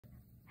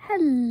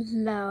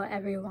Hello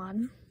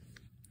everyone,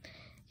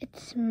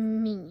 it's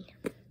me.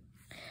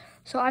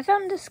 So I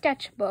found this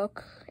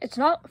sketchbook. It's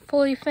not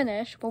fully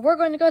finished, but we're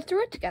going to go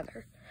through it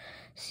together.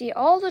 See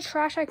all the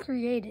trash I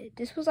created.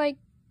 This was I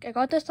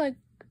got this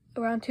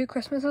around 2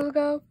 Christmases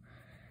ago.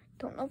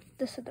 Don't know if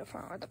this is the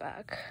front or the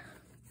back.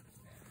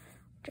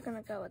 We're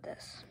gonna go with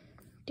this.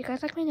 Do you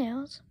guys like my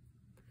nails?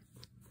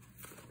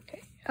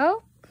 Okay.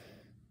 Oh.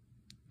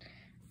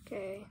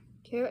 Okay.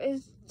 Here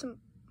is some.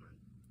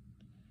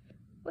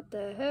 What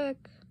the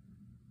heck?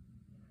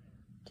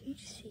 Do you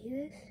see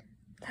this?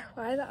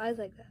 Why are the eyes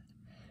like that?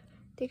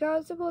 Do you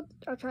guys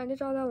are trying to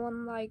draw that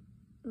one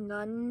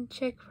nun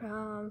chick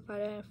from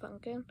Friday Night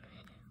Funkin'?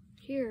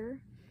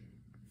 Here.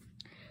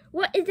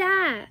 What is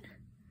that?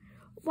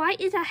 Why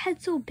is that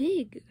head so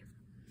big?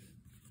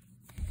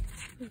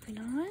 Moving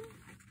on.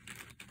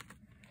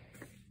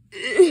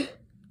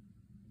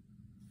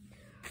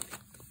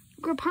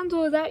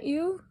 Rapunzel, is that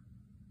you?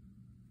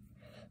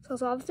 So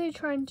it's obviously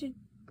trying to.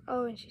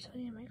 Oh, and she's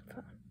holding a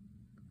microphone.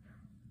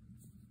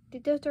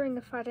 Did this during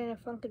the Friday Night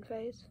Funkin'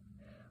 phase.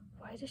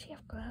 Why does she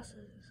have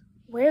glasses?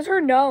 Where's her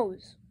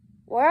nose?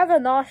 Where are the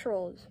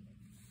nostrils?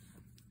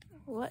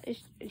 What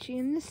is she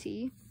in the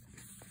sea?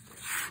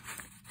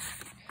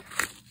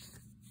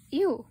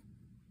 Ew.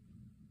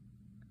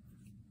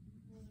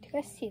 Do you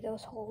guys see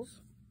those holes?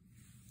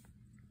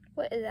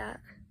 What is that?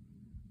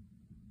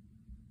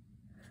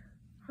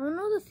 I don't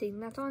know the thing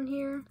that's on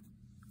here.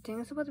 I think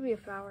it's supposed to be a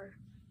flower.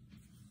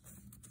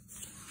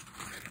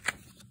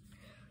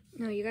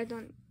 No, you guys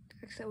don't.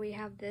 So we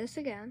have this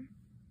again.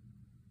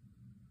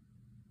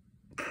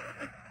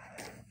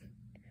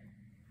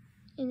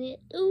 And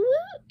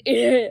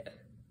it,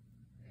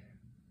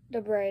 the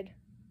braid.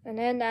 And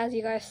then as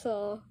you guys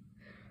saw,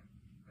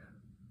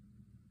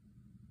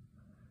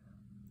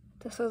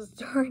 this was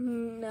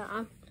during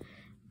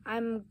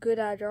I'm good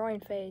at drawing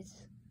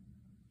phase.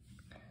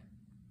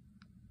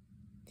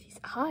 These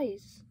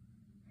eyes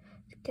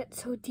get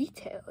so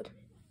detailed.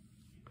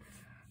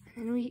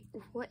 And then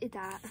what is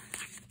that?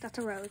 That's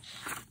a roach.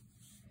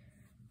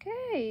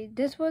 Okay,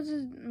 this was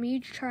me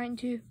trying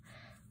to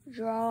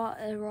draw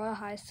a Royal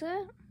High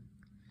set.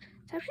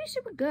 It's actually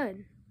super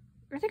good.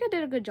 I think I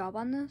did a good job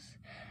on this.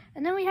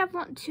 And then we have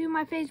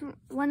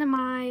one of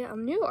my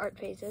new art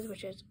phases,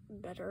 which is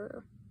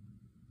better.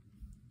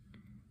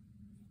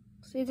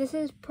 See, this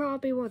is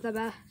probably one of the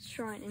best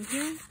drawing in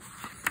here.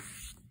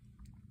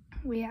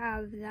 We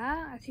have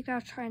that. I think I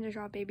was trying to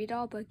draw a baby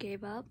doll, but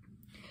gave up.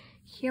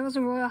 Here was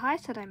a Royal High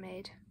set I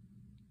made.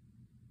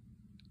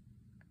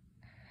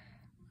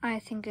 I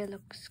think it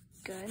looks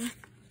good.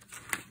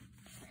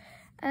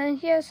 And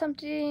here's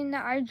something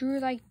that I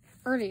drew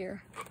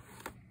earlier.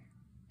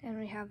 And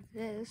we have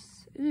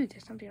this. Ooh,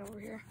 there's something over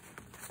here.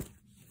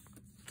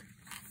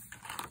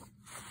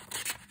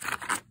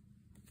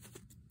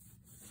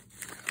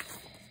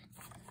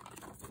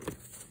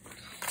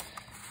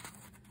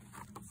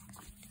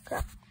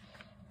 Crap.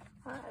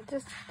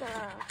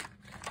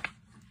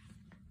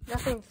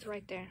 Nothing's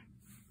right there.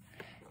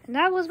 And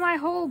that was my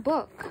whole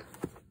book.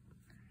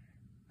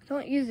 I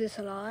don't use this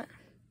a lot.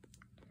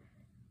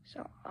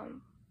 So,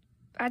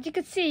 as you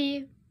can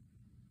see,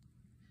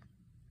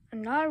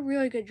 I'm not a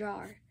really good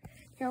drawer.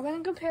 Here, I'm going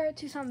to compare it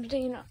to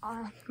something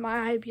on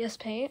my IBS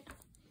Paint.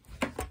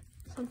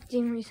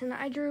 Something recent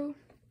that I drew.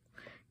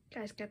 You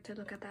guys get to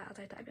look at that as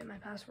I type in my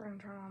password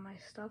and turn on my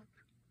stuff.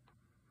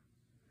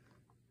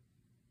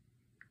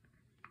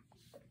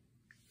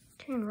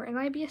 Okay, and we're in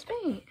IBS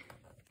Paint.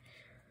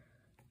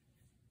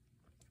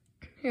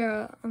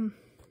 Here,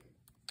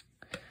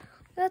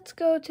 let's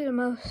go to the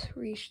most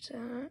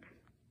recent.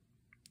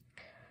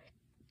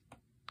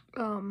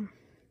 And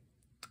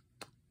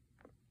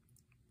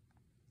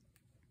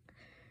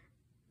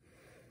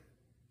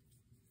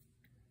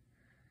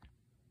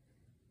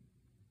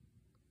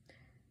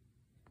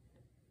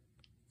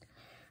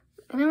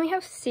then we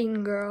have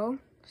Scene Girl.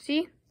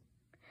 See?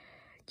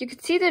 You can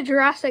see the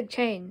drastic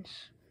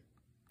change.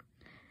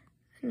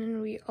 And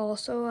then we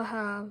also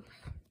have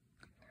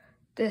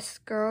this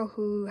girl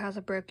who has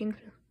a broken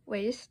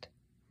waist.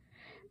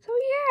 So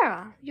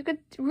yeah, you could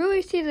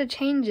really see the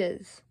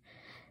changes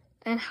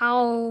and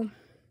how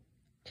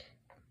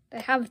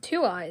they have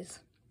 2 eyes.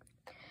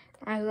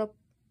 I look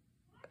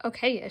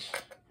okay-ish.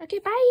 Okay,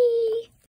 bye!